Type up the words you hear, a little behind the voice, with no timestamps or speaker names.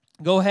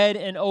Go ahead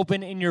and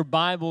open in your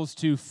Bibles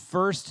to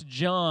 1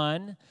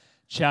 John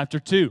chapter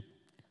 2.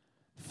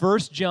 1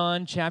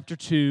 John chapter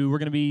 2, we're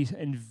going to be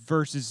in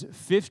verses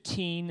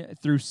 15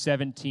 through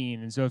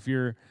 17. And so if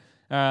you're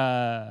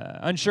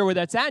unsure where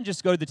that's at,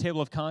 just go to the table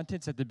of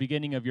contents at the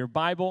beginning of your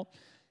Bible,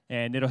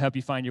 and it'll help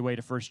you find your way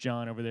to 1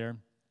 John over there.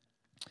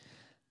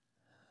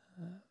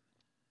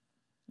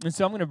 And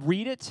so I'm going to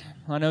read it.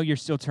 I know you're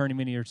still turning,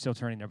 many are still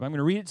turning there, but I'm going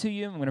to read it to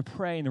you, I'm going to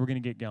pray, and then we're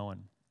going to get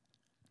going.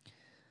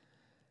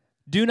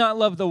 Do not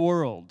love the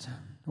world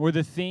or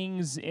the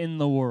things in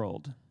the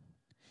world.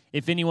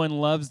 If anyone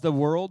loves the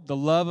world, the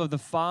love of the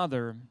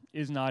Father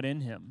is not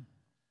in him.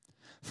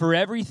 For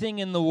everything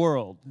in the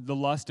world, the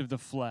lust of the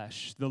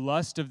flesh, the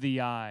lust of the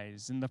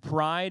eyes, and the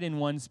pride in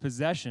one's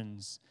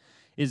possessions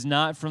is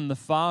not from the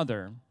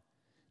Father,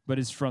 but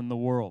is from the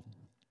world.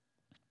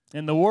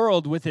 And the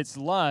world with its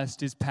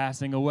lust is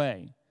passing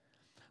away,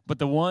 but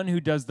the one who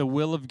does the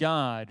will of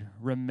God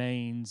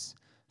remains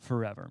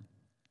forever.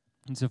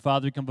 And so,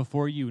 Father, we come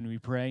before you and we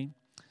pray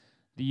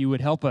that you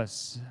would help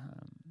us.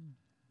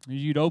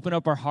 You'd open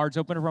up our hearts,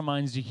 open up our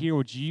minds to hear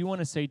what you want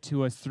to say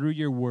to us through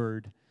your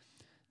word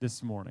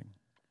this morning.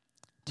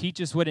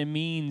 Teach us what it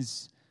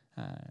means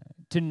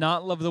to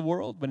not love the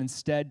world, but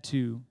instead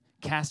to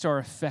cast our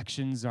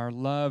affections, our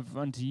love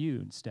unto you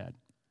instead.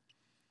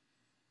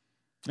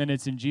 And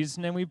it's in Jesus'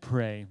 name we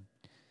pray.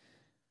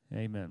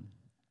 Amen.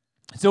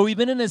 So we've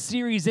been in a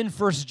series in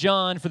 1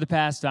 John for the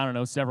past,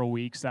 several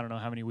weeks. I don't know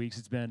how many weeks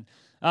it's been.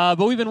 But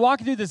we've been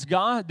walking through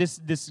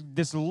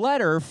this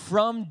letter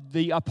from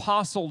the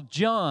Apostle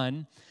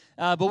John,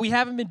 but we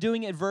haven't been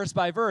doing it verse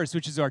by verse,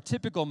 which is our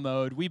typical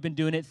mode. We've been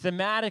doing it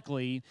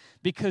thematically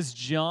because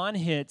John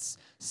hits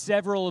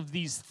several of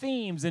these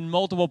themes in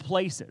multiple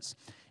places.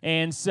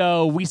 And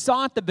so we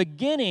saw at the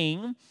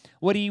beginning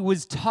what he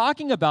was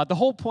talking about. The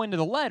whole point of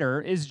the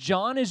letter is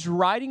John is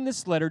writing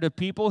this letter to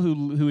people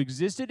who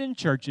existed in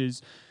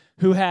churches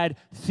who had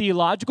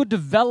theological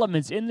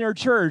developments in their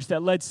church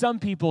that led some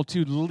people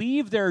to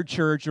leave their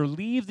church or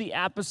leave the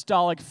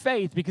apostolic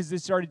faith because they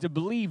started to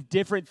believe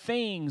different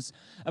things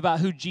about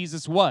who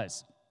Jesus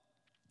was.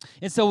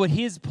 And so what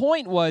his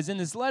point was in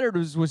this letter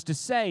was to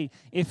say,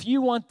 if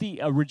you want the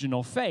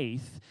original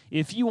faith,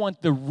 if you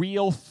want the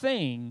real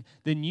thing,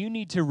 then you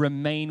need to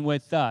remain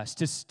with us,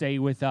 to stay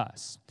with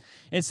us.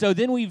 And so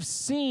then we've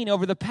seen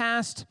over the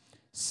past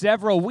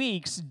several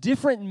weeks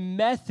different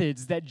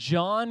methods that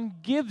John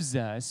gives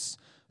us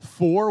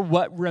for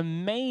what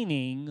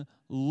remaining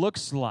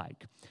looks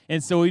like.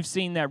 And so we've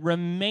seen that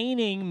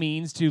remaining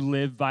means to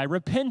live by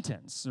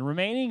repentance.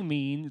 Remaining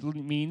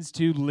means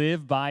to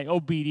live by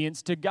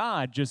obedience to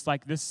God, just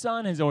like the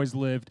Son has always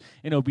lived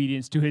in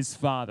obedience to his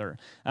Father.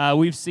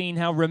 We've seen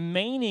how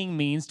remaining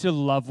means to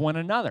love one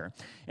another.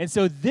 And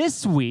so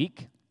this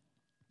week,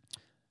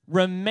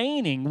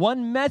 remaining,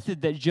 one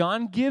method that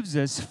John gives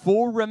us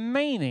for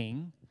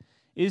remaining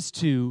is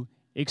to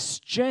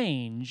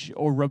exchange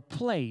or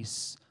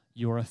replace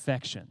your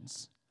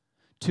affections.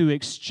 To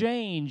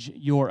exchange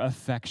your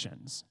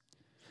affections.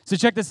 So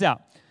check this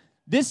out.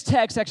 This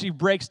text actually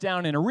breaks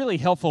down in a really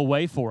helpful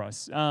way for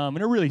us, in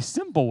a really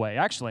simple way,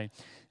 actually.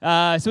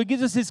 So he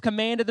gives us his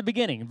command at the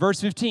beginning. Verse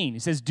 15, he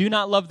says, do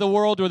not love the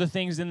world or the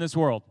things in this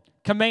world.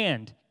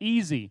 Command,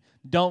 easy,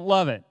 don't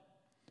love it.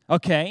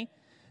 Okay,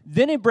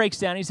 then it breaks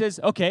down. He says,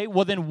 okay,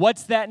 well then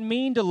what's that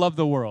mean to love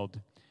the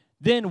world?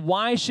 Then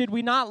why should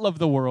we not love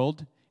the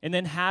world? And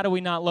then how do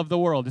we not love the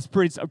world? It's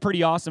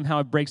pretty awesome how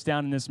it breaks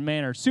down in this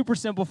manner. Super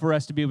simple for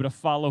us to be able to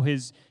follow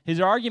his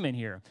argument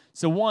here.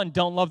 So one,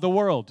 don't love the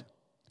world.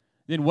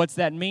 Then what's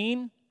that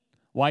mean?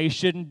 Why you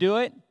shouldn't do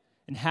it?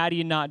 And how do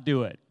you not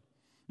do it?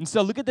 And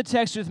so look at the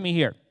text with me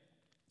here.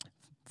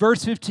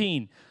 Verse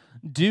 15,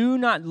 do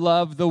not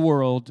love the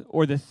world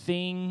or the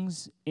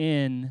things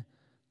in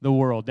the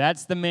world.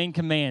 That's the main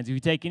commands. If you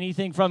take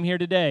anything from here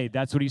today,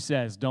 that's what he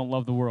says. Don't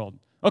love the world.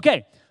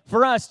 Okay,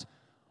 for us,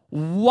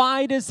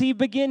 why does he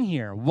begin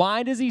here?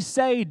 Why does he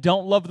say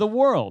don't love the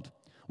world?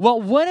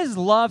 Well, what does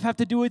love have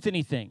to do with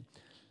anything?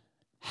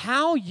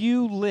 How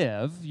you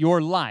live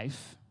your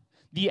life,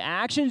 the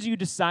actions you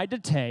decide to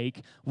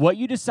take, what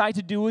you decide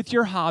to do with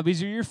your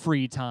hobbies or your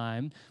free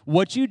time,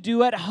 what you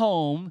do at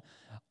home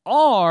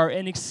are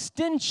an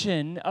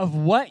extension of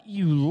what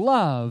you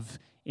love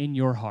in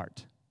your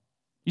heart.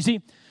 You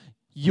see,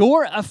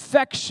 your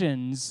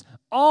affections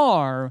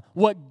are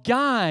what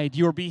guide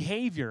your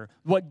behavior,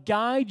 what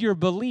guide your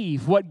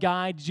belief, what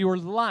guides your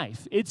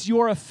life. It's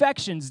your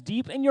affections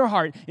deep in your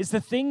heart. It's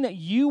the thing that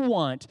you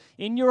want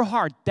in your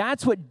heart.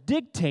 That's what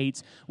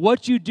dictates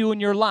what you do in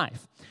your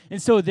life.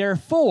 And so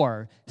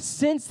therefore,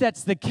 since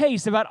that's the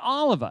case about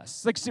all of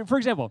us, like for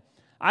example,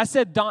 I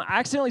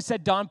accidentally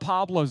said Don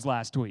Pablo's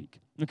last week,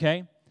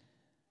 okay?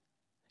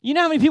 You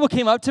know how many people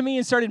came up to me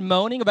and started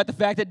moaning about the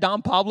fact that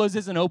Don Pablo's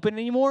isn't open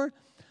anymore?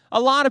 A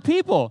lot of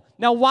people.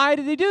 Now, why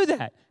did they do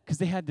that? Because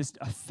they had this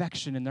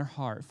affection in their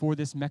heart for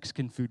this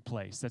Mexican food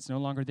place that's no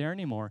longer there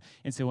anymore.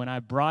 And so when I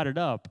brought it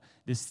up,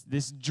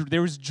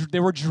 they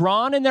were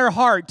drawn in their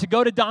heart to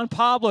go to Don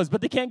Pablo's,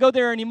 but they can't go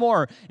there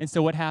anymore. And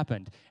so what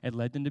happened? It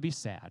led them to be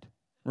sad,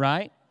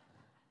 right?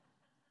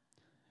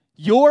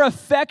 your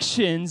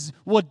affections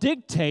will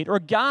dictate or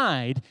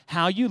guide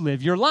how you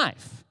live your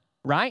life,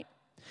 right?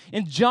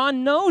 And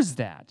John knows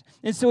that.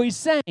 And so he's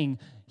saying,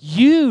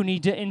 you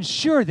need to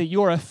ensure that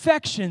your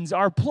affections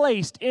are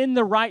placed in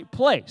the right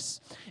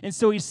place. And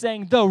so he's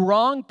saying the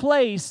wrong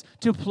place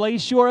to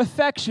place your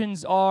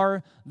affections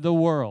are the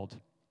world.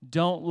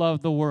 Don't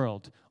love the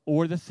world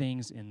or the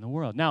things in the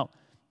world. Now,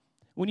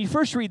 when you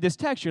first read this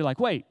text, you're like,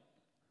 wait,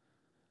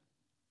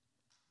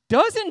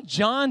 doesn't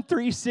John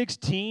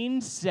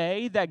 3:16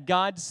 say that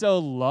God so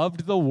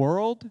loved the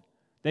world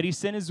that he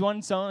sent his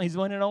one son, his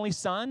one and only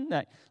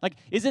son?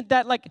 Isn't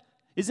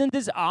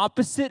this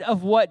opposite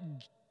of what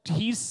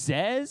he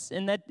says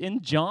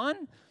in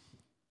John?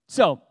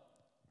 So,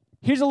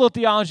 here's a little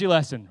theology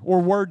lesson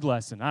or word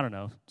lesson. I don't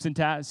know.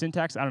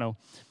 Syntax, I don't know.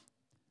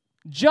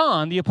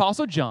 John, the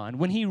Apostle John,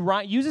 when he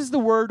uses the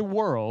word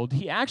world,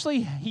 he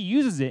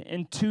uses it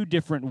in two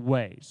different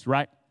ways,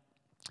 right?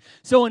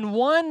 So in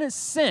one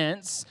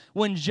sense,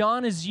 when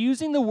John is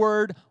using the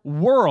word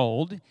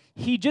world,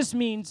 he just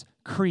means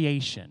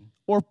creation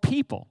or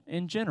people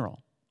in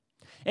general.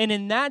 And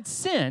in that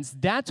sense,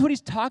 that's what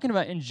he's talking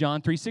about in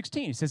John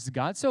 3:16. He says,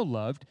 God so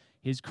loved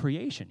his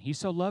creation. He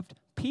so loved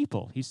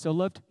people. He so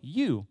loved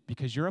you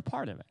because you're a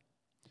part of it.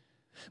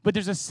 But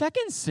there's a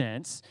second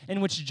sense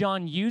in which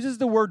John uses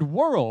the word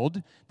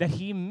world that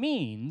he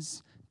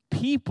means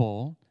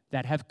people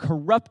that have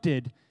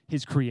corrupted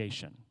his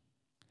creation.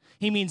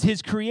 He means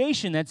his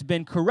creation that's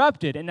been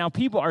corrupted, and now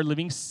people are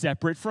living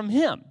separate from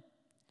him.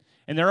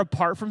 And they're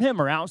apart from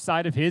him or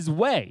outside of his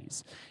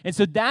ways. And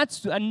so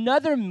that's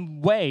another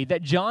way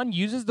that John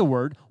uses the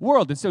word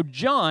world. And so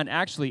John,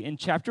 actually, in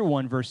chapter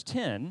 1, verse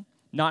 10,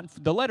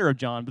 not the letter of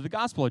John, but the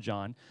Gospel of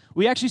John,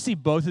 we actually see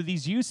both of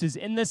these uses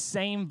in the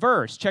same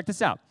verse. Check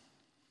this out.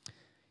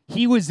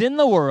 He was in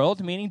the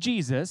world, meaning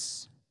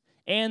Jesus,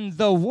 and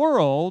the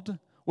world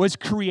was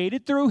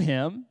created through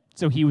him.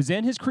 So he was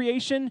in his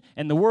creation,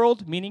 and the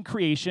world, meaning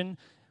creation,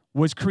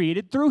 was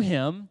created through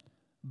him,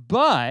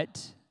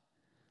 but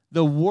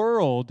the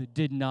world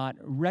did not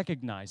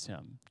recognize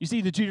him. You see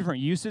the two different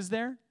uses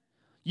there?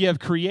 You have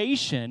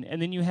creation,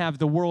 and then you have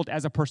the world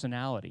as a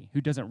personality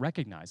who doesn't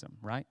recognize him,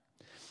 right?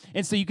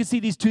 And so you can see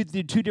the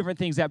two different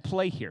things at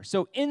play here.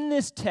 So in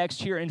this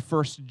text here in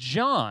 1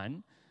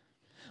 John,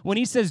 when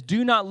he says,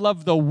 do not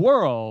love the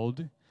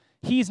world,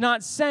 he's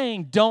not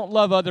saying don't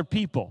love other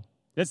people.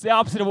 That's the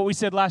opposite of what we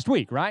said last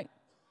week, right?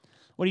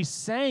 What he's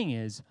saying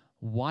is,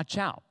 watch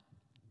out.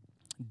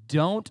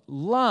 Don't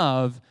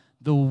love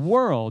the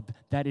world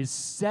that is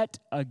set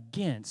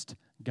against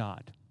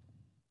God.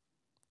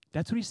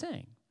 That's what he's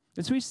saying.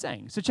 That's what he's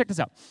saying. So check this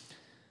out.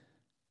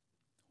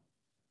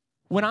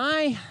 When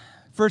I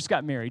first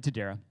got married to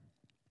Dara,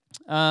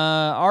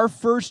 our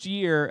first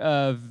year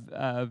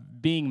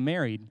of being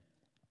married,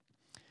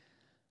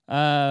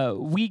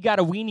 we got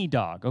a weenie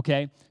dog,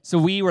 okay? So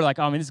we were like,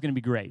 oh, man, this is going to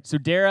be great. So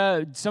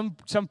Dara, some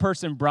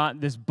person brought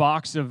this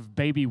box of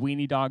baby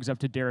weenie dogs up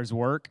to Dara's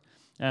work.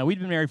 We'd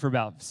been married for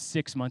about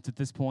 6 months at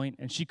this point,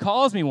 and she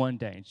calls me one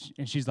day,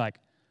 and she's like,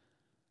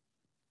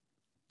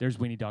 there's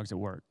weenie dogs at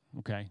work,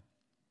 okay?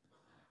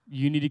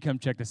 You need to come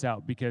check this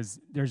out because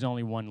there's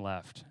only one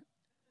left.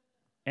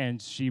 And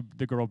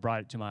the girl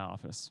brought it to my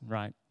office,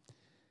 right?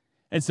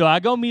 And so I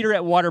go meet her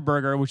at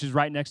Whataburger, which is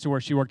right next to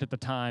where she worked at the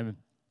time.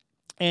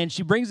 And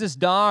she brings this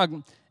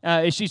dog.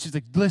 She's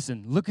like,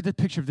 listen, look at the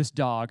picture of this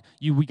dog.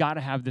 We got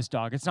to have this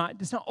dog. It's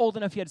not old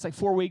enough yet. It's like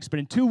 4 weeks. But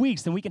in 2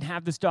 weeks, then we can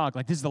have this dog.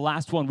 Like, this is the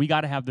last one. We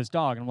got to have this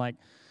dog. And I'm like,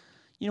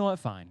 you know what?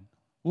 Fine.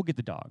 We'll get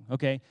the dog,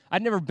 okay?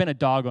 I'd never been a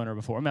dog owner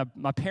before.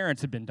 My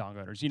parents had been dog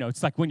owners. You know,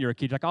 it's like when you're a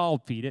kid, you're like, oh,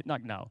 I'll feed it.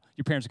 Like, no,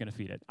 your parents are going to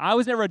feed it. I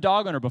was never a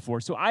dog owner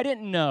before, so I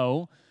didn't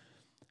know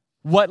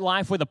what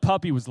life with a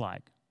puppy was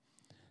like.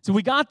 So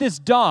we got this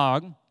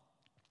dog,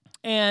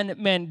 and,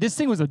 man, this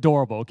thing was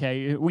adorable,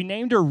 okay? We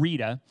named her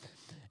Rita,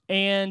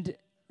 and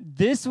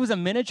this was a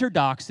miniature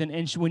dachshund,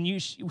 and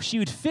she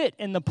would fit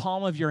in the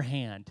palm of your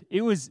hand.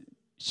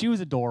 She was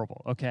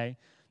adorable, okay?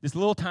 This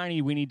little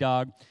tiny weenie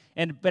dog.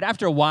 But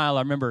after a while,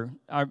 I remember,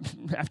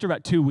 after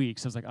about 2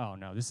 weeks, I was like, oh,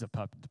 no, this is a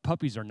puppy. The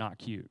puppies are not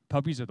cute.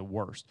 Puppies are the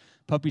worst.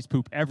 Puppies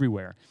poop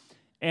everywhere.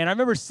 And I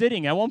remember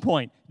sitting, at one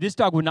point, this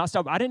dog would not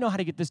stop. I didn't know how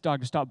to get this dog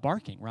to stop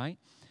barking, right?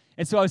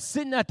 And so I was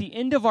sitting at the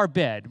end of our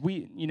bed.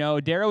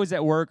 Dara was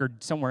at work or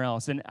somewhere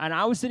else, and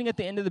I was sitting at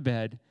the end of the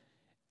bed,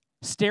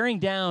 staring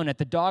down at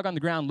the dog on the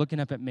ground, looking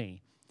up at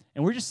me.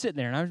 And we're just sitting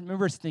there, and I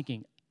remember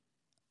thinking,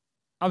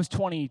 I was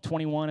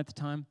 21 at the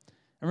time.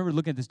 I remember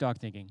looking at this dog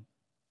thinking,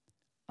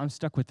 I'm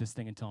stuck with this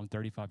thing until I'm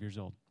 35 years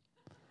old.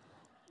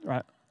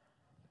 Right?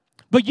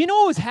 But you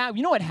know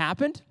what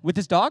happened with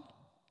this dog?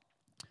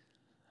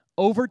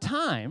 Over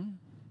time,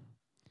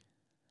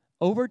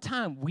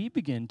 we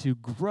begin to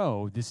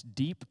grow this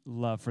deep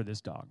love for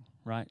this dog,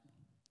 right?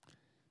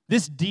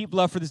 This deep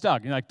love for this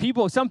dog.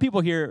 Some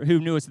people here who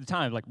knew us at the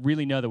time,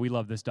 really know that we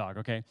love this dog,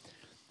 okay?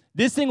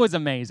 This thing was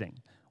amazing.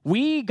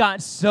 We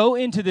got so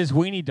into this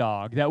weenie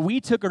dog that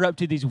we took her up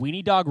to these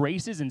weenie dog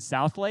races in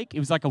Southlake. It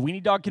was like a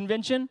weenie dog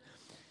convention.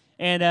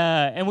 And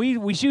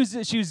she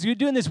was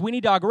doing this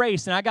weenie dog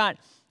race, and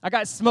I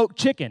got smoked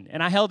chicken,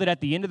 and I held it at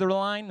the end of the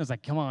line. I was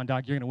like, come on,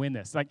 dog, you're going to win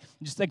this.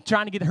 Just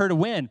trying to get her to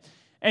win.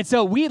 And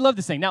so we loved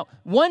this thing. Now,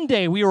 one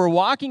day we were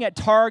walking at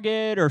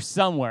Target or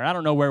somewhere. I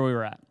don't know where we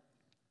were at.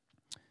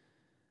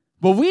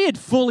 But we had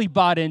fully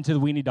bought into the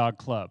Weenie Dog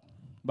Club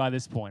by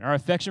this point. Our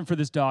affection for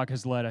this dog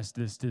has led us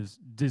to this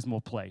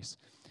dismal place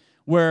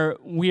where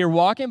we are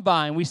walking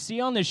by and we see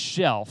on this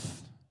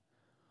shelf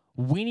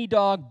Weenie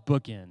Dog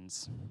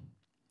bookends.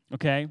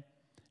 Okay?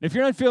 If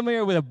you're not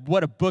familiar with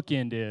what a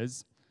bookend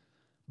is,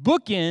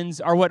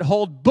 bookends are what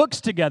hold books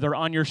together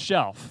on your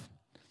shelf.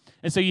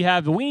 And so you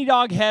have the Weenie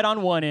Dog head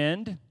on one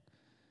end,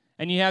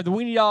 and you have the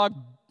Weenie Dog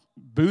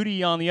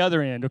booty on the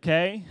other end,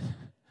 okay?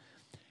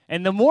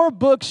 And the more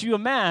books you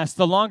amass,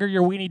 the longer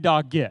your Weenie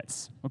Dog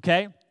gets,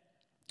 okay?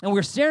 And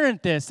we're staring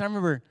at this. I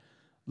remember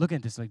looking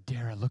at this like,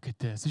 Dara, look at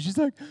this. And she's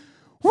like,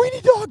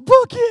 Weenie Dog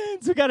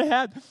bookends. We got to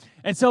have.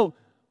 And so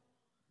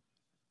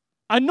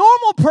a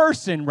normal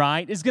person,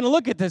 right, is going to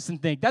look at this and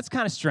think, that's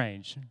kind of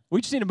strange. We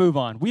just need to move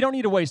on. We don't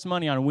need to waste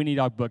money on Weenie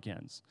Dog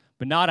bookends,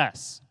 but not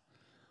us.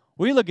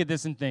 We look at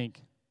this and think,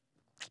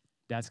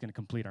 that's going to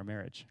complete our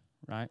marriage,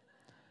 right?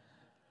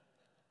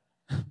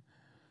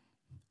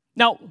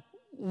 Now,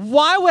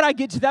 why would I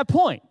get to that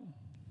point?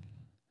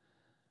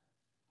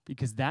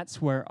 Because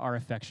that's where our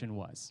affection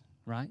was,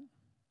 right?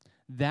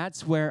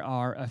 That's where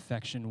our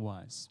affection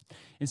was.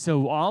 And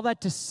so all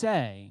that to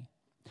say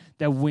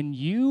that when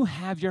you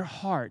have your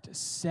heart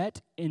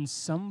set in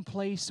some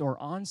place or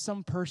on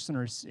some person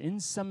or in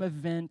some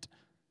event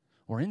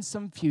or in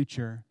some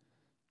future,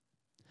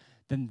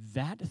 then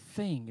that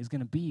thing is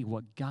going to be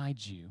what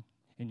guides you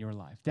in your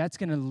life. That's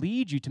going to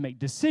lead you to make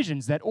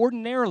decisions that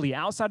ordinarily,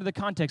 outside of the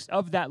context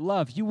of that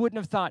love, you wouldn't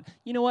have thought,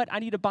 you know what, I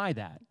need to buy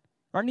that,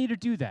 or I need to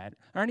do that,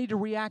 or I need to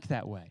react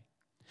that way.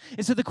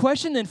 And so the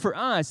question then for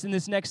us in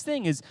this next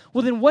thing is,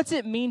 well, then what's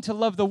it mean to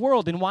love the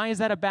world, and why is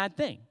that a bad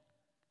thing?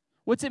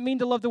 What's it mean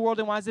to love the world,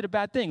 and why is it a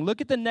bad thing?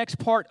 Look at the next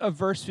part of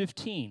verse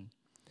 15.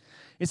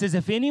 It says,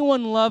 if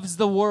anyone loves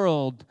the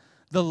world,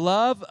 the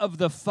love of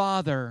the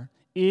Father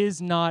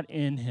is not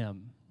in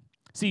him.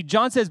 See,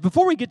 John says,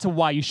 before we get to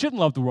why you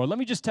shouldn't love the world, let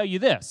me just tell you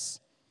this.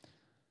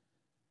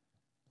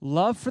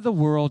 Love for the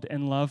world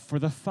and love for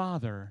the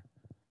Father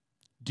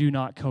do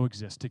not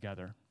coexist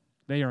together.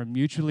 They are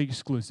mutually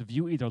exclusive.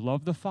 You either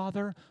love the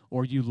Father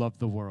or you love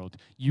the world.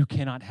 You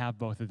cannot have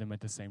both of them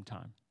at the same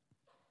time.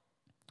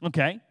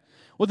 Okay?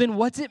 Well, then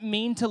what's it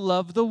mean to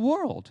love the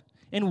world?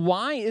 And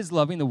why is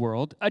loving the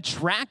world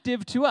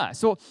attractive to us?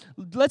 So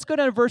let's go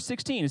down to verse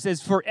 16. It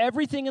says, for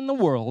everything in the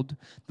world,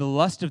 the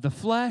lust of the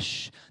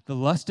flesh, the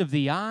lust of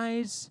the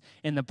eyes,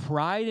 and the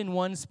pride in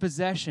one's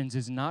possessions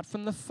is not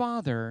from the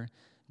Father,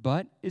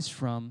 but is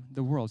from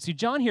the world. See,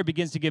 John here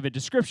begins to give a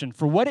description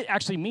for what it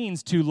actually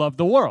means to love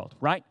the world,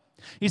 right?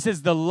 He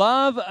says the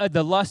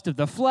lust of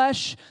the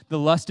flesh, the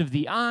lust of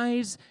the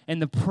eyes,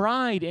 and the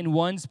pride in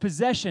one's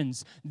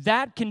possessions.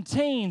 That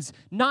contains,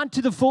 not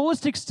to the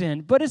fullest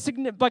extent, but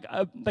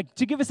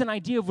to give us an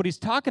idea of what he's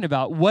talking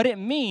about, what it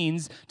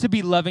means to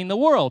be loving the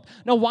world.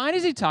 Now, why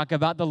does he talk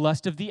about the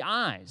lust of the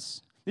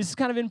eyes? This is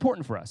kind of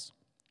important for us.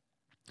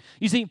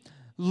 You see,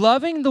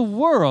 loving the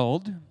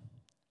world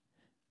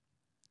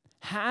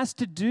has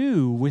to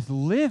do with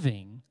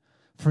living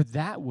for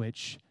that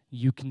which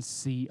you can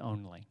see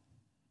only.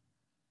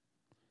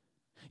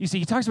 You see,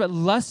 he talks about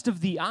lust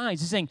of the eyes.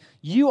 He's saying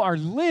you are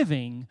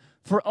living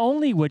for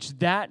only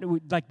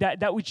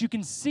that which you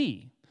can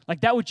see,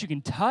 like that which you can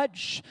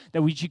touch,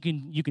 that which you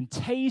can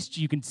taste,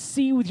 you can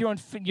see with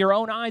your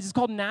own eyes. It's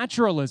called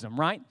naturalism,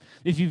 right?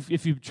 If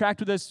you've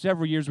tracked with us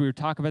several years, we were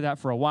talking about that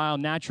for a while.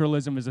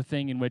 Naturalism is a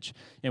thing in which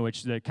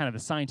the kind of the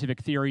scientific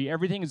theory,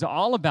 everything is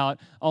all about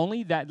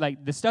only that,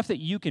 like the stuff that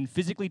you can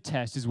physically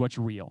test is what's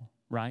real,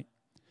 right?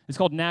 It's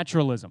called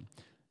naturalism.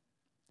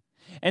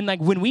 And like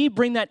when we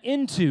bring that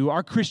into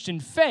our Christian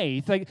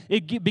faith, like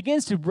it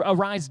begins to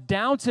arise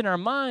doubts in our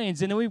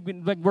minds, and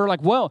then we're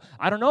like, well,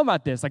 I don't know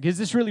about this. Like, is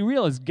this really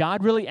real? Is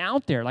God really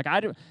out there? Like,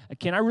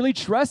 can I really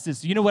trust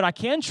this? You know what I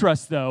can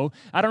trust though?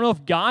 I don't know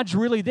if God's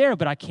really there,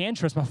 but I can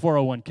trust my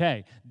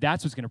 401k.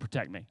 That's what's going to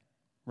protect me,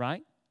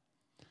 right?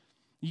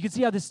 You can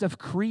see how this stuff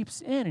creeps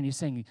in, and he's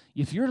saying,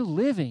 if you're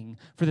living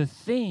for the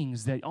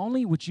things that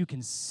only which you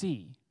can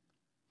see,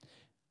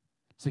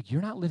 it's like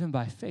you're not living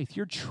by faith.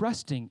 You're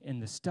trusting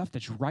in the stuff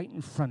that's right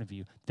in front of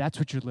you. That's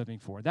what you're living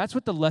for. That's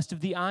what the lust of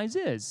the eyes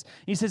is.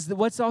 He says,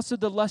 what's also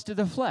the lust of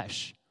the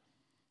flesh?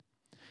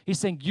 He's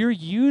saying you're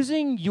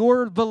using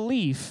your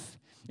belief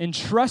and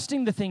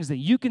trusting the things that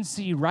you can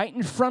see right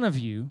in front of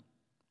you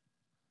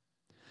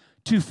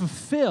to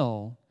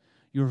fulfill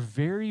your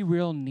very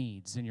real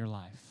needs in your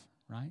life.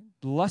 Right?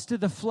 The lust of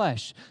the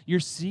flesh,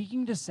 you're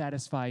seeking to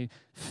satisfy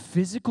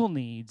physical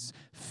needs,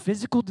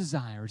 physical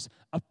desires,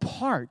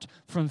 apart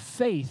from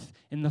faith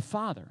in the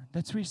Father.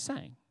 That's what he's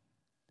saying.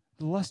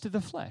 The lust of the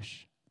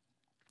flesh.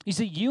 You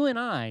see, you and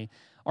I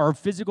are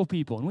physical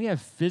people, and we have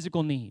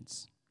physical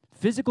needs,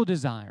 physical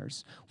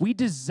desires. We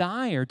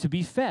desire to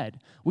be fed.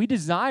 We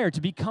desire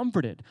to be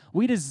comforted.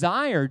 We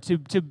desire to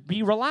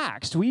be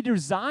relaxed. We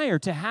desire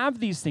to have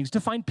these things, to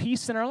find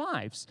peace in our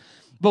lives.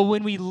 But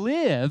when we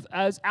live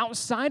as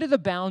outside of the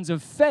bounds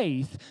of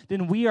faith,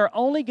 then we are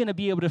only going to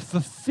be able to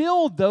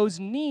fulfill those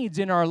needs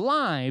in our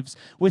lives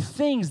with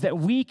things that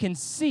we can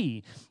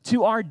see,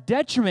 to our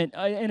detriment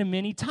in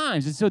many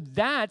times. And so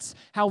that's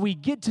how we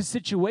get to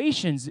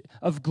situations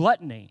of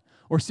gluttony,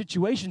 or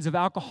situations of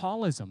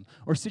alcoholism,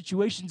 or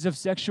situations of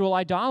sexual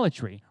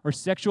idolatry, or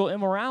sexual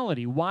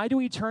immorality. Why do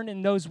we turn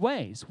in those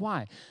ways?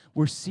 Why?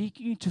 We're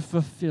seeking to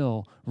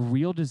fulfill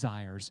real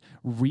desires,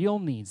 real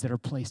needs that are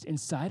placed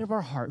inside of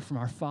our heart from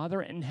our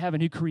Father in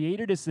heaven, who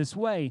created us this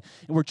way,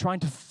 and we're trying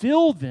to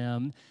fill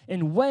them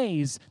in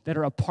ways that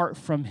are apart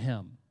from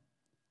Him.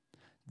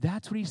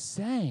 That's what He's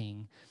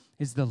saying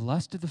is the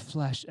lust of the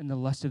flesh and the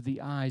lust of the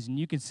eyes. And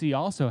you can see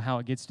also how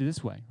it gets to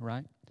this way,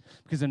 right?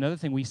 Because another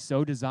thing we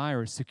so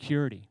desire is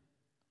security.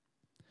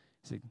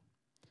 It's like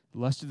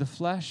lust of the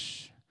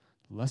flesh,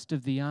 lust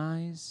of the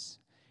eyes,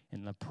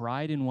 and the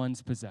pride in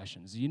one's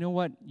possessions. You know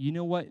what?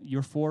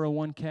 Your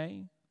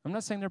 401k, I'm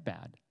not saying they're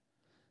bad,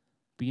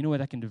 but you know what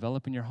that can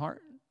develop in your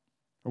heart?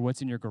 Or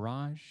what's in your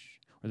garage?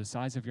 Or the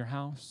size of your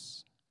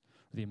house?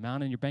 Or the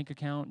amount in your bank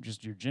account?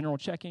 Just your general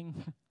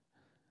checking?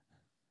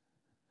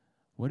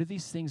 What do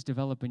these things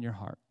develop in your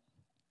heart?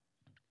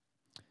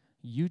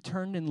 You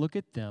turn and look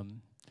at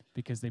them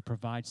because they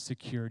provide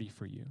security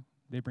for you.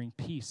 They bring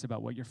peace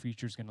about what your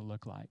future is going to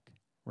look like,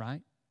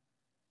 right?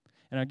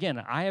 And again,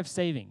 I have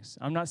savings.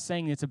 I'm not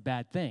saying it's a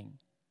bad thing.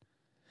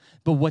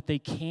 But what they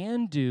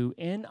can do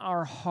in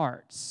our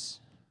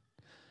hearts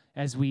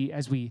as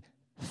we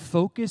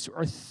focus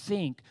or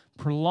think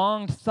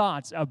prolonged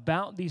thoughts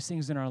about these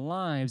things in our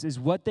lives is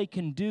what they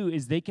can do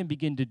is they can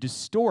begin to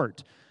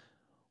distort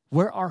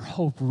where our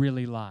hope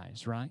really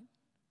lies, right?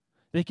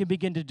 They can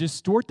begin to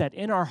distort that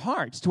in our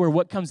hearts to where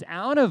what comes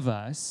out of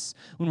us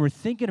when we're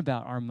thinking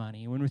about our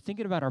money, when we're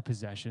thinking about our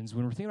possessions,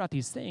 when we're thinking about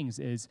these things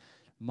is,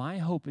 my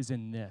hope is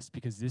in this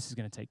because this is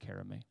going to take care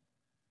of me,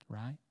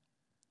 right?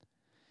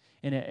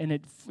 And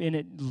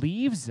it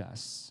leaves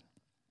us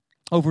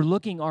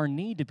overlooking our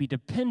need to be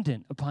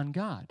dependent upon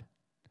God.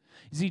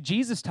 You see,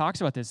 Jesus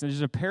talks about this.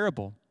 There's a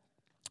parable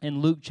in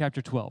Luke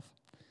chapter 12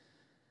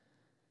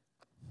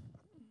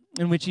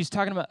 in which he's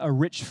talking about a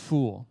rich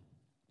fool.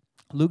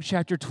 Luke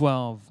chapter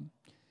 12,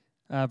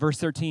 verse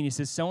 13, he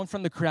says, someone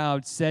from the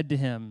crowd said to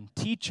him,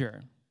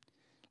 "Teacher,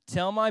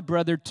 tell my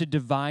brother to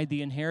divide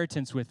the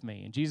inheritance with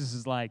me." And Jesus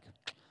is like,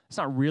 that's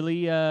not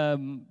really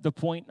the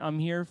point I'm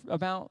here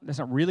about. That's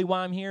not really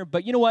why I'm here.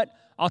 But you know what?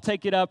 I'll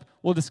take it up.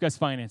 We'll discuss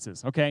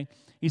finances, okay?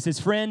 He says,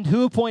 "Friend,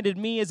 who appointed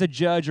me as a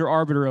judge or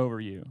arbiter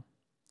over you?"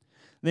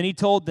 Then he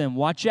told them,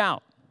 "Watch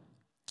out.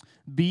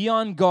 Be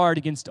on guard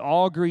against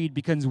all greed,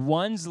 because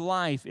one's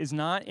life is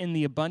not in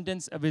the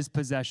abundance of his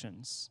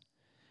possessions."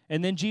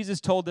 And then Jesus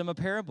told them a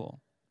parable.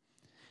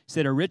 He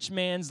said, "A rich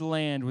man's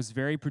land was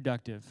very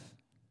productive.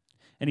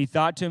 And he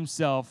thought to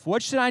himself,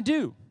 what should I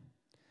do?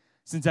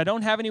 Since I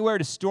don't have anywhere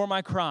to store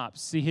my crops."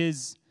 See,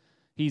 he's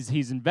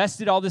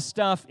invested all this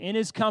stuff in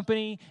his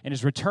company, and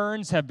his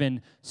returns have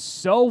been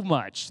so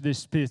much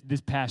this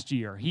past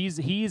year.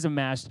 He's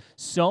amassed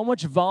so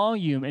much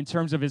volume in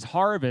terms of his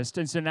harvest.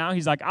 And so now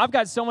he's like, I've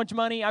got so much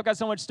money, I've got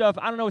so much stuff,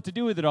 I don't know what to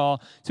do with it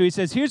all. So he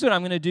says, here's what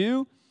I'm going to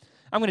do.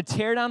 I'm going to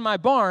tear down my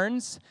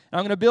barns, and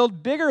I'm going to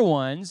build bigger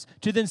ones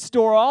to then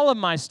store all of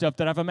my stuff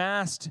that I've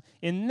amassed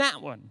in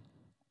that one.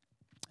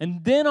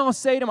 And then I'll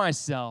say to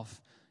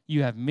myself,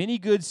 you have many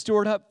goods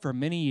stored up for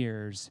many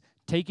years.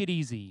 Take it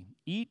easy.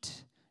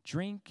 Eat,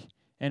 drink,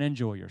 and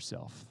enjoy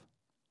yourself.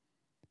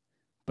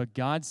 But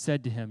God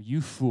said to him, you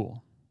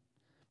fool,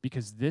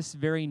 because this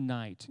very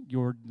night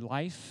your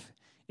life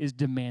is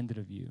demanded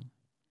of you.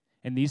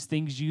 And these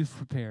things you've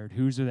prepared,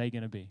 whose are they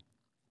going to be?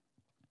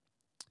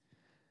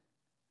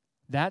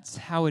 That's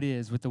how it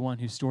is with the one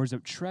who stores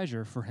up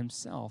treasure for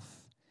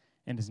himself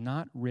and is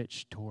not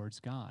rich towards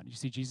God. You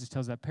see, Jesus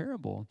tells that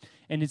parable,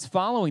 and it's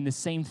following the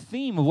same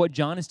theme of what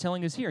John is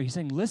telling us here. He's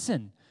saying,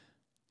 listen,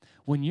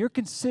 when you're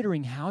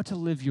considering how to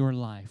live your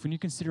life, when you're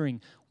considering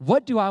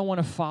what do I want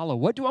to follow,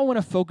 what do I want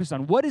to focus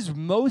on, what is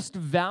most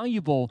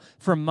valuable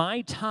for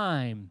my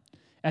time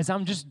as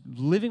I'm just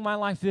living my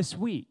life this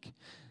week,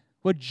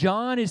 what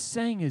John is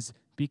saying is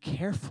be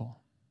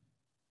careful.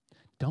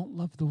 Don't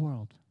love the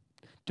world.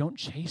 Don't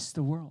chase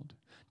the world.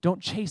 Don't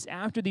chase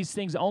after these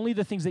things, only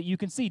the things that you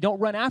can see.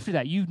 Don't run after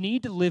that. You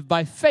need to live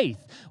by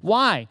faith.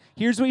 Why?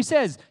 Here's what he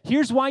says.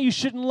 Here's why you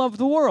shouldn't love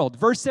the world.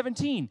 Verse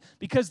 17,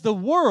 because the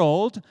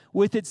world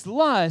with its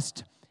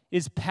lust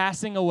is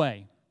passing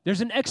away. There's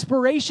an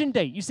expiration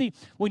date. You see,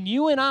 when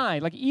you and I,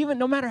 like even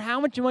no matter how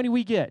much money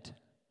we get,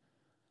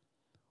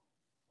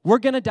 we're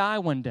going to die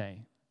one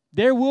day.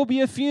 There will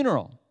be a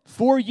funeral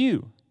for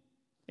you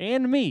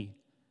and me.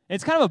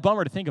 It's kind of a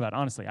bummer to think about,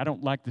 honestly. I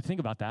don't like to think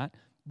about that.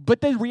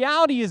 But the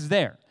reality is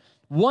there.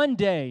 One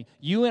day,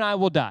 you and I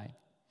will die.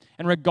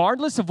 And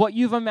regardless of what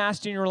you've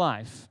amassed in your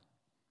life,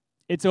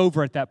 it's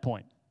over at that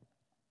point.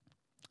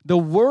 The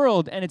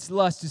world and its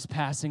lust is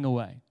passing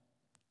away.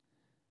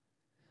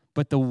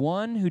 but the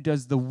one who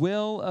does the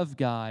will of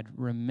God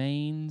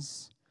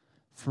remains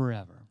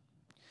forever.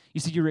 You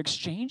see, you're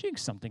exchanging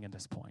something at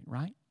this point,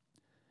 right?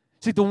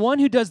 See, the one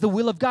who does the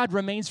will of God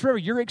remains forever.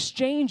 You're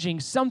exchanging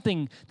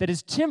something that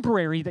is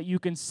temporary that you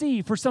can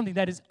see for something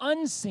that is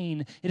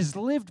unseen. It is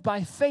lived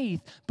by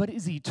faith, but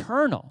is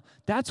eternal.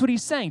 That's what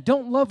he's saying.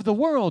 Don't love the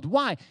world.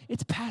 Why?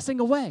 It's passing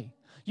away.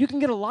 You can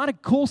get a lot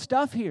of cool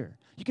stuff here.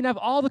 You can have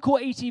all the cool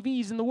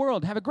ATVs in the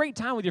world, have a great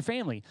time with your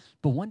family,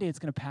 but one day it's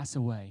going to pass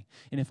away.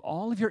 And if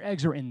all of your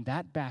eggs are in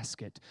that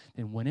basket,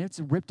 then when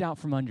it's ripped out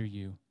from under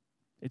you,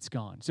 it's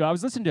gone. So I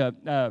was listening to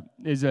a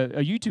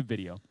YouTube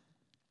video.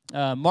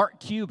 Mark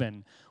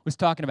Cuban was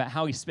talking about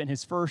how he spent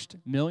his first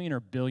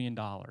 $1 billion,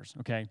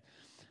 okay?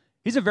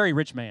 He's a very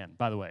rich man,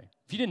 by the way.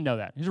 If you didn't know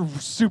that, he's a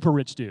super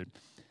rich dude.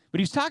 But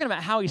he was talking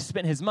about how he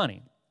spent his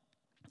money.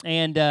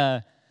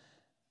 And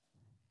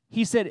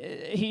he said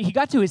he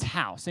got to his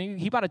house, and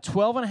he bought a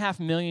 $12.5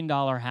 million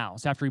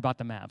house after he bought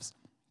the Mavs.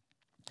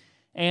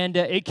 And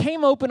it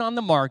came open on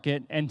the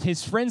market, and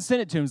his friend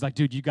sent it to him. He's like,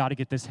 dude, you got to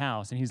get this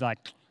house. And he's like,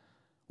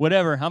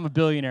 whatever, I'm a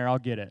billionaire, I'll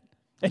get it.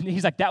 And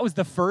he's like, that was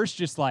the first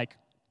just like,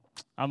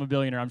 I'm a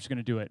billionaire, I'm just going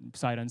to do it,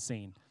 sight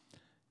unseen.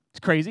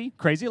 It's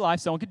crazy life,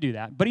 someone could do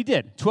that. But he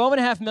did,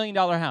 $12.5 million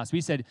house.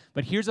 We said,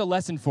 but here's a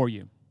lesson for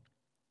you.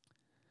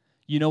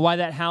 You know why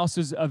that house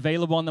was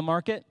available on the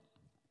market?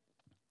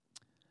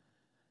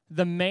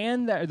 The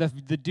man,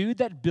 the dude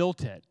that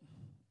built it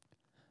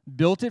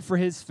for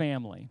his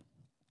family.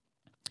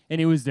 And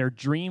it was their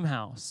dream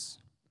house.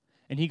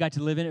 And he got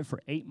to live in it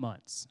for 8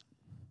 months.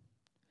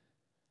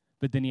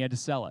 But then he had to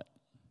sell it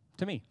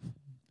to me.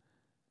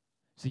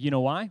 So you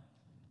know why?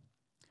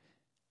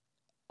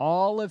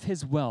 All of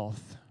his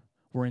wealth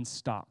were in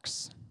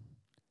stocks.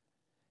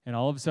 And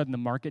all of a sudden, the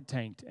market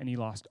tanked, and he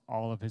lost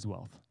all of his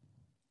wealth.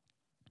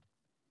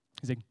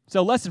 He's like,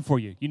 so lesson for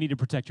you. You need to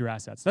protect your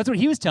assets. That's what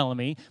he was telling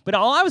me. But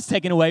all I was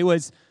taking away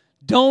was,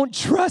 don't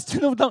trust,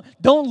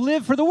 don't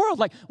live for the world.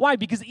 Like, why?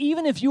 Because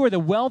even if you are the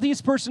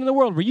wealthiest person in the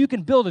world, where you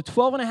can build a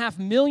 $12.5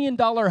 million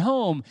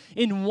home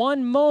in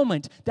one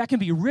moment, that can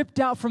be ripped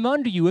out from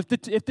under you if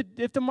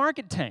the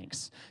market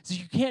tanks. So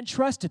you can't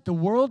trust it. The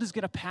world is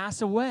going to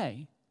pass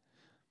away.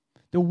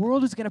 The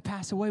world is going to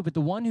pass away, but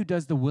the one who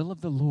does the will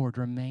of the Lord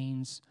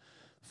remains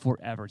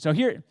forever. So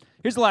here's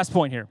the last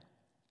point here.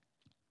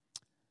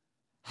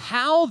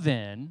 How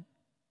then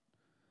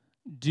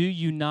do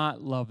you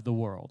not love the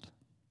world?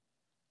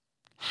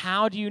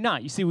 How do you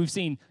not? You see, we've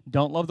seen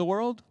don't love the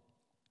world.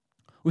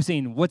 We've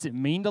seen what's it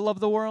mean to love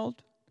the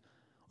world.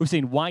 We've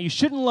seen why you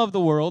shouldn't love the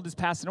world is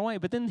passing away.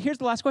 But then here's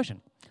the last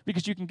question.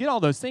 Because you can get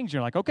all those things,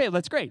 you're like, okay,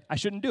 that's great. I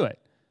shouldn't do it.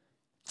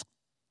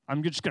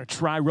 I'm just going to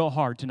try real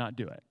hard to not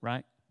do it,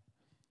 right?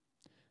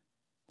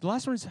 The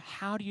last one is,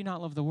 how do you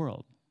not love the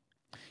world?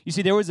 You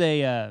see, there was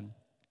a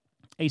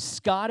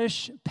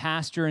Scottish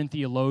pastor and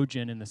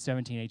theologian in the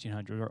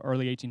 1800s, or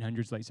early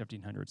 1800s, late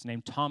 1700s,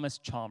 named Thomas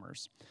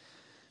Chalmers.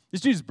 This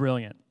dude's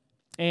brilliant.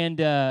 And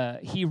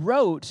he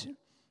wrote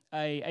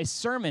a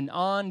sermon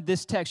on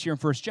this text here in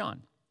 1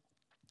 John,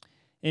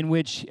 in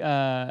which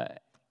the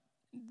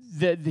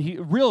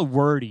real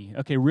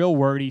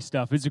wordy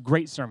stuff. It's a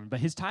great sermon,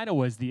 but his title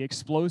was The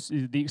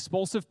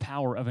Expulsive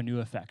Power of a New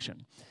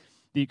Affection.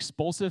 The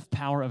Expulsive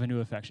Power of a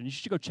New Affection. You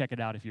should go check it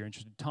out if you're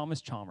interested. Thomas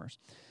Chalmers.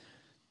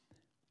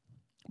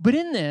 But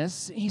in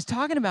this, he's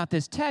talking about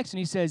this text, and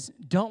he says,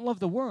 don't love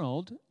the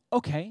world.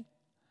 Okay.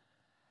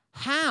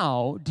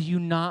 How do you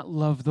not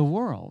love the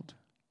world?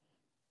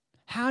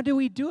 How do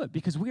we do it?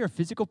 Because we are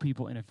physical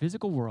people in a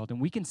physical world,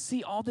 and we can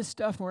see all this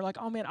stuff, and we're like,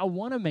 oh man, I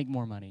want to make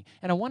more money,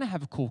 and I want to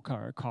have a cool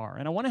car,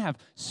 and I want to have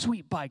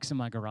sweet bikes in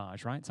my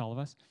garage, right? It's all of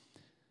us.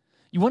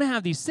 You want to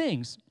have these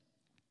things.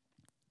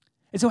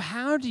 And so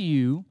how do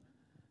you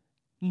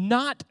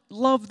not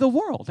love the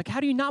world? Like, how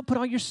do you not put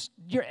all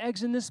your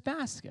eggs in this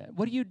basket?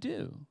 What do you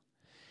do?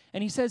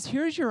 And he says,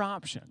 here's your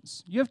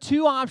options. You have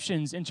two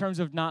options in terms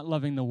of not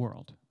loving the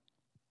world.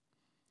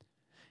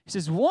 He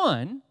says,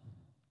 one,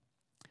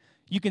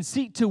 you can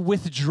seek to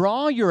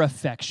withdraw your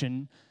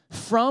affection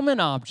from an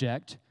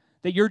object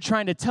that you're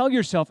trying to tell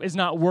yourself is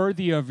not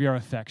worthy of your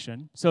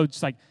affection. So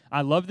it's like,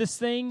 I love this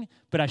thing,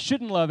 but I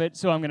shouldn't love it,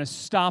 so I'm going to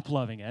stop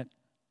loving it.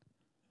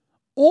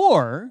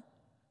 Or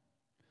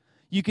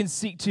you can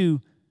seek to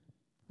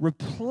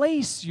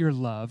replace your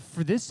love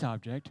for this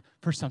object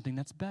for something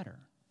that's better,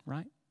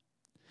 right?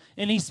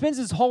 And he spends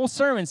his whole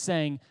sermon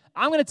saying,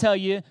 I'm going to tell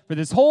you for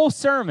this whole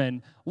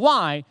sermon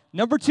why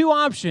number 2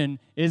 option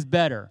is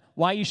better.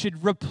 Why you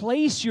should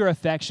replace your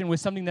affection with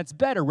something that's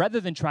better rather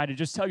than try to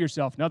just tell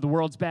yourself, no, the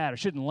world's bad, I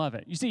shouldn't love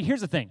it. You see,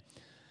 here's the thing.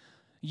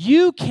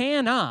 You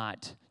and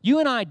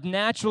I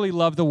naturally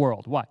love the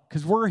world. Why?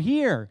 Because we're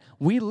here.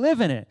 We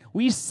live in it.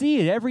 We see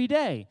it every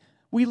day.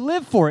 We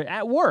live for it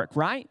at work,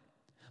 right?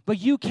 But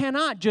you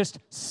cannot just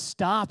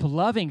stop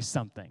loving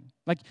something.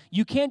 Like,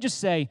 you can't just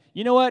say,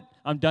 you know what,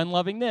 I'm done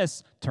loving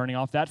this, turning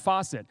off that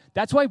faucet.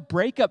 That's why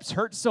breakups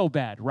hurt so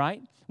bad,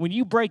 right? When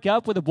you break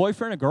up with a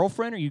boyfriend or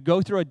girlfriend, or you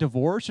go through a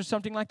divorce or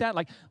something like that,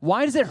 like,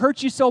 why does it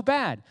hurt you so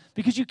bad?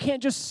 Because you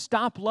can't just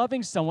stop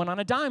loving someone on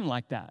a dime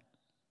like that.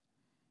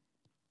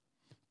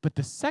 But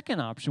the second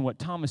option, what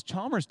Thomas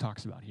Chalmers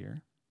talks about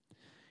here,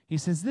 he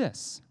says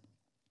this: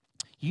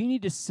 you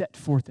need to set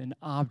forth an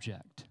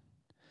object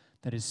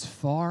that is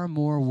far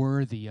more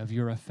worthy of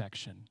your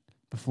affection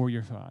before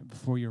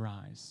your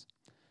eyes.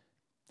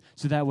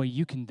 So that way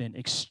you can then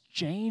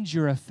exchange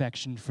your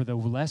affection for the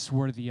less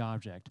worthy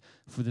object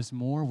for this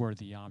more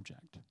worthy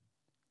object.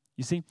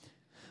 You see,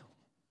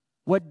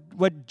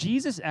 what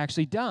Jesus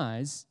actually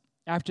does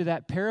after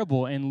that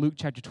parable in Luke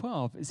chapter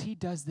 12 is he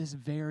does this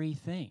very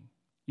thing.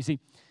 You see,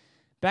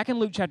 back in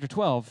Luke chapter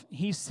 12,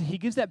 he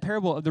gives that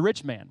parable of the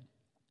rich man.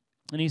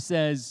 And he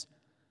says,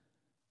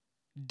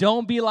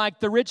 don't be like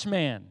the rich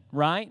man,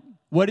 right?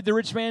 What did the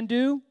rich man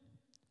do?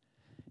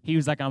 He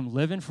was like, I'm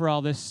living for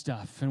all this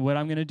stuff. And what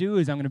I'm going to do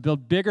is I'm going to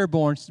build bigger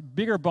barns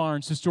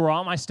to store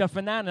all my stuff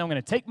in that. And I'm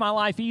going to take my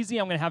life easy.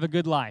 I'm going to have a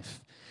good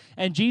life.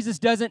 And Jesus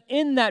doesn't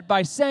end that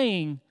by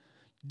saying,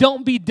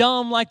 don't be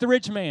dumb like the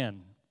rich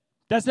man.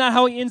 That's not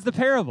how he ends the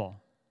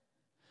parable.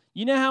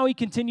 You know how he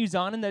continues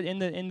on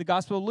in the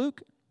Gospel of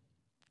Luke?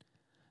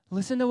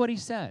 Listen to what he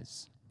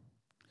says.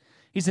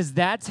 He says,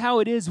 that's how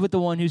it is with the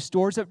one who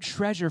stores up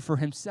treasure for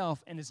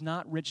himself and is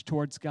not rich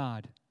towards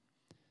God.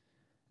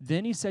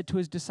 Then he said to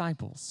his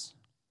disciples,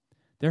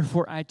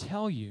 therefore I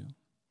tell you,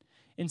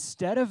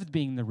 instead of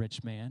being the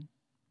rich man,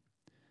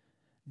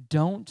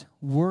 don't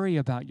worry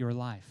about your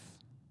life,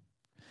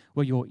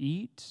 what you'll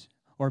eat,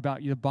 or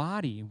about your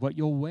body, what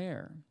you'll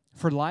wear.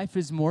 For life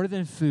is more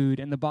than food,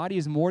 and the body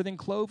is more than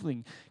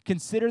clothing.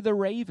 Consider the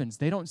ravens.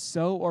 They don't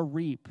sow or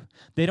reap.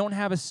 They don't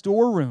have a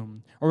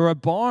storeroom or a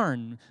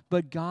barn,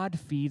 but God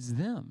feeds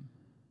them.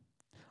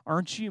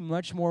 Aren't you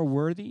much more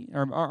worthy,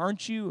 or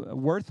aren't you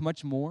worth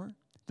much more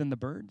than the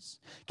birds?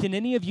 Can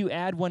any of you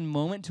add 1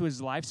 moment to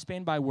his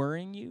lifespan by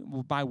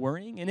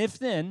worrying? And if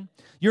then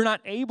you're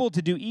not able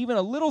to do even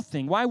a little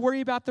thing, why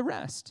worry about the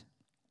rest?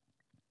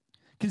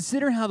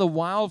 Consider how the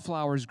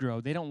wildflowers grow.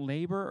 They don't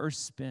labor or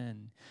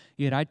spin.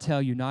 Yet I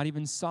tell you, not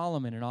even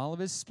Solomon in all of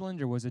his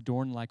splendor was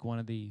adorned like one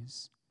of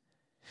these.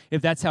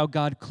 If that's how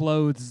God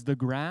clothes the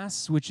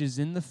grass, which is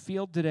in the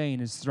field today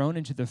and is thrown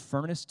into the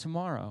furnace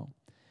tomorrow,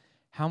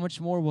 how much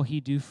more will he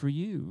do for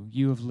you,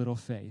 you of little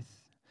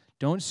faith?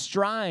 Don't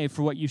strive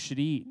for what you should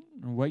eat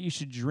or what you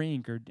should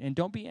drink, and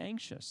don't be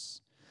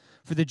anxious.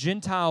 For the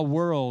Gentile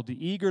world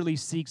eagerly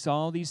seeks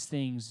all these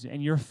things,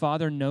 and your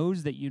Father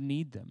knows that you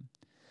need them.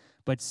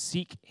 But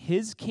seek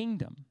his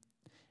kingdom,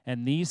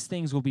 and these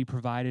things will be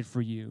provided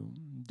for you.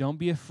 Don't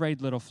be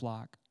afraid, little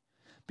flock,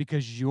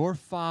 because your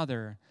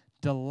Father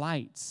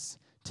delights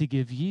to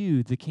give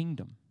you the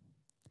kingdom.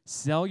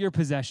 Sell your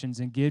possessions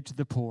and give to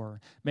the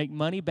poor. Make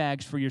money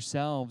bags for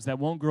yourselves that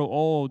won't grow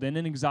old, and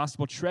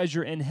inexhaustible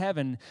treasure in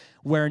heaven,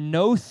 where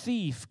no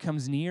thief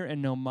comes near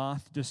and no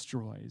moth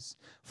destroys.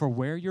 For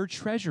where your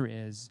treasure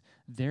is,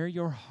 there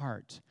your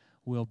heart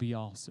will be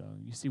also.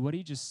 You see what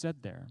he just said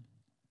there?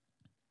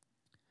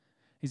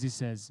 Is he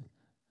says,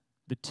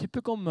 the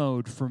typical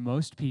mode for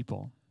most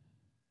people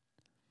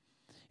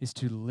is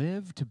to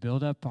live to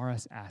build up our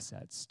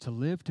assets, to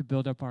live to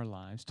build up our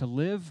lives, to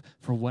live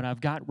for what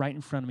I've got right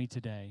in front of me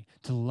today,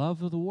 to love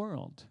the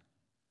world.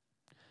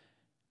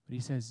 But he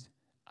says,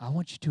 I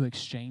want you to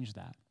exchange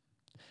that.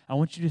 I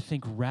want you to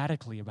think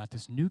radically about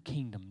this new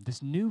kingdom,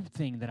 this new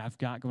thing that I've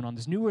got going on,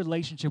 this new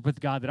relationship with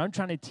God that I'm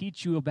trying to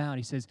teach you about.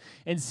 He says,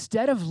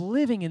 instead of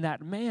living in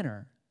that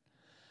manner,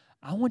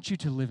 I want you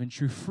to live in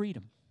true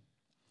freedom.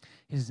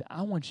 He says,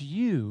 I want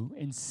you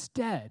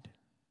instead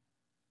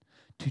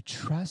to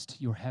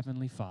trust your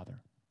heavenly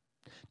Father,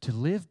 to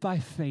live by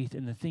faith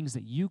in the things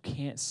that you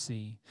can't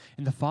see.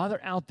 And the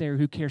Father out there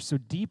who cares so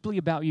deeply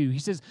about you, he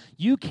says,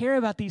 you care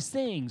about these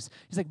things.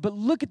 He's like, but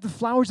look at the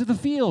flowers of the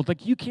field.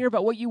 Like, you care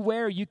about what you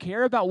wear. You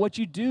care about what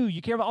you do.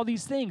 You care about all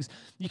these things.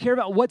 You care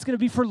about what's going to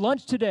be for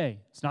lunch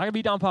today. It's not going to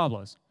be Don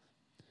Pablo's.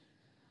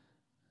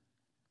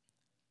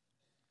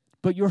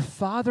 But your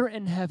Father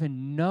in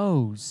heaven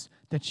knows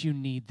that you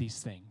need these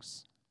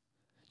things.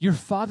 Your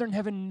Father in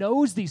heaven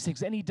knows these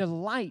things, and he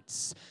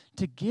delights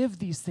to give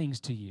these things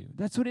to you.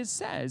 That's what it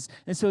says.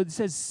 And so it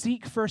says,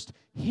 seek first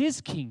his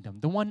kingdom,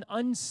 the one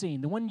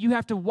unseen, the one you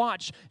have to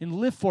watch and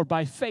live for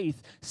by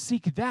faith.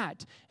 Seek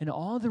that, and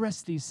all the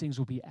rest of these things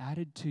will be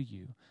added to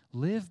you.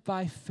 Live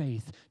by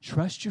faith.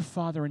 Trust your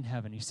Father in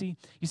heaven. You see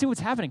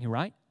what's happening here,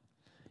 right?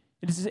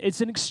 It's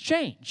an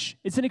exchange.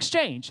 It's an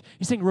exchange.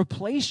 He's saying,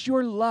 replace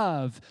your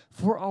love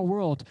for our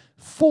world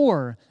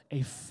for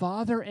a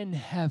Father in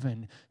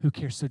heaven who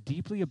cares so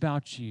deeply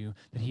about you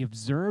that he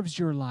observes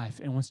your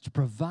life and wants to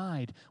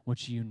provide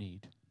what you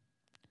need.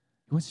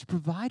 He wants to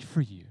provide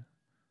for you.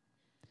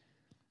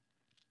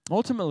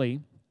 Ultimately,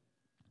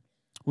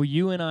 what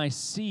you and I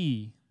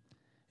see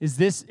is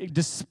this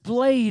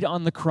displayed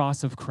on the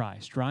cross of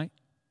Christ, right?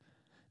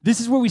 This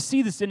is where we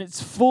see this in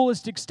its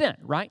fullest extent,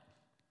 right?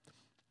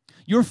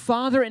 Your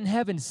Father in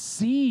heaven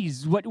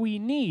sees what we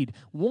need.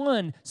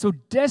 One, so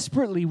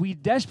we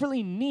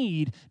desperately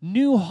need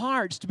new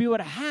hearts to be able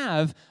to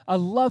have a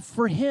love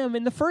for him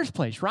in the first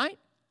place, right?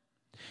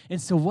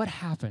 And so what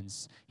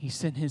happens? He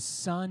sent his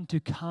Son to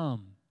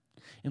come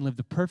and live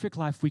the perfect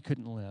life we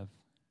couldn't live.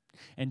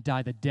 and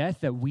die the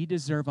death that we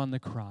deserve on the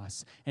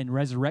cross and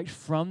resurrect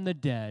from the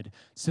dead.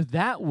 So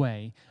that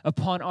way,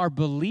 upon our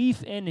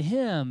belief in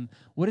him,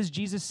 what does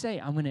Jesus say?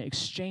 I'm going to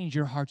exchange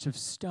your hearts of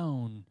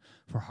stone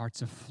for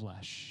hearts of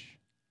flesh.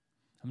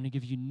 I'm going to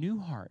give you new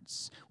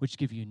hearts, which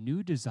give you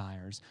new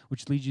desires,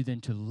 which lead you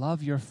then to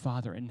love your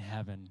Father in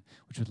heaven,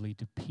 which would lead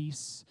to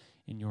peace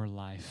in your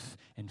life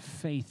and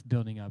faith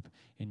building up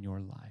in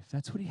your life.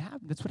 That's what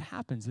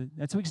happens.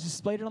 That's how he's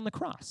displayed it on the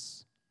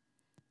cross.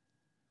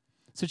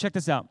 So check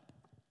this out.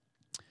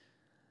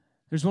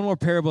 There's one more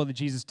parable that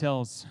Jesus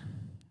tells.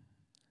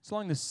 It's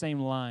along the same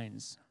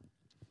lines.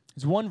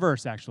 There's one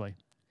verse, actually,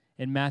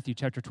 in Matthew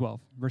chapter 12,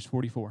 verse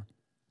 44.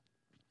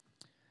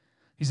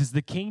 He says,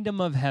 the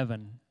kingdom of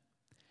heaven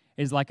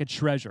is like a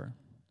treasure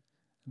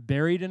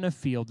buried in a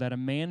field that a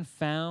man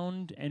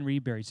found and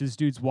reburied. So this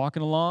dude's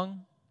walking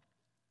along,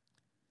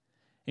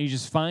 and he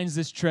just finds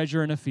this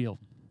treasure in a field.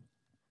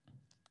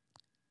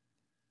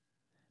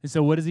 And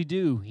so what does he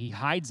do? He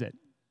hides it.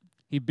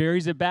 He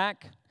buries it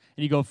back,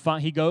 and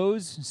he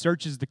goes,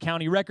 searches the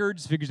county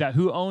records, figures out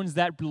who owns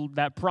that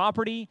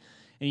property,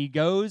 and he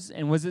goes,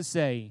 and what does it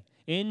say?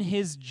 In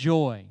his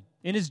joy,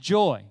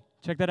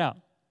 check that out.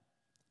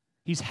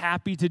 He's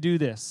happy to do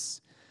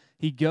this.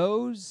 He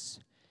goes,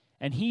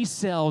 and he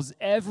sells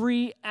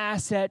every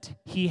asset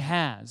he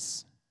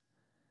has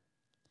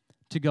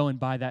to go and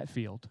buy that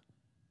field.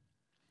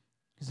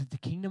 He's like, the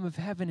kingdom of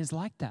heaven is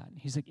like that.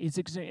 He's like,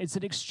 it's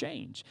an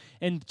exchange.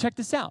 And check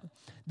this out.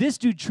 This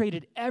dude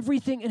traded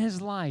everything in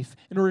his life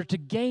in order to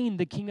gain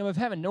the kingdom of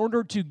heaven, in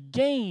order to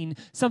gain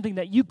something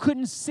that you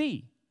couldn't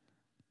see.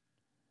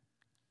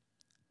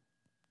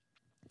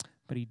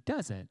 But he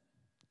does it,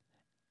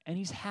 and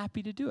he's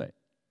happy to do it.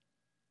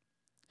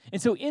 And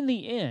so in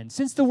the end,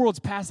 since the world's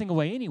passing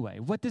away anyway,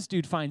 what this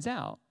dude finds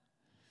out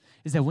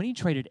is that when he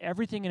traded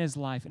everything in his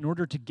life in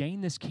order to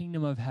gain this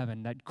kingdom of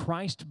heaven that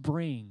Christ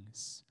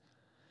brings,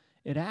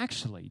 it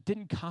actually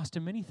didn't cost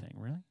him anything,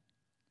 really.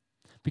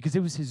 Because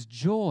it was his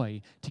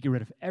joy to get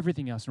rid of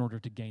everything else in order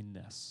to gain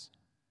this,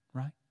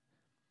 right?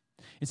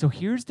 And so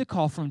here's the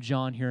call from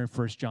John here in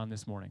 1 John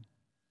this morning.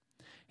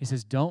 He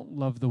says, don't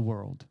love the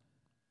world,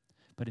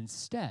 but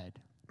instead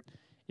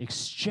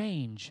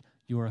exchange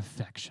your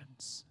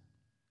affections.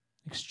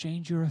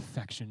 Exchange your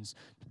affections.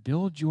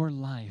 Build your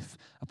life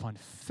upon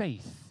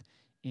faith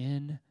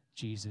in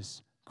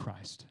Jesus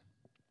Christ.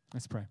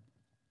 Let's pray.